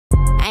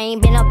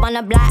ain't been up on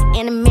the block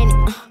in a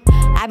minute.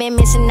 I been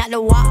missing out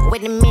the walk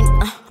with the minute.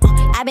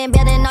 I been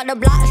building up the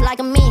blocks like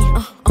a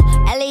million.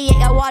 Elliot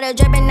got water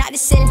dripping out the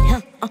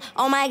ceiling.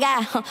 Oh my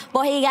God,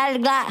 boy he got a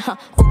Glock.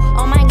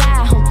 Oh my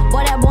God,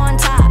 boy that boy on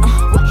top.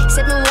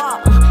 Sippin'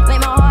 walk, make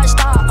my heart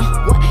stop.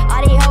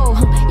 All these hoes,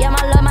 yeah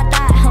my love my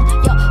thigh.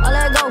 Yo, all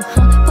let go,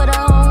 put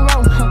her on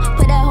roll,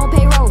 put that whole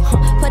payroll,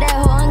 put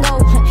that hoe on go.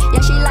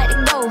 Yeah she like to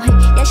go,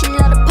 yeah she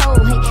love the pole.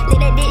 Let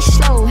that dick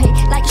slow,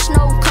 like a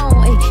snow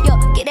cone. Yo,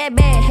 get that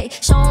bag,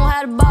 show 'em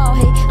how to ball.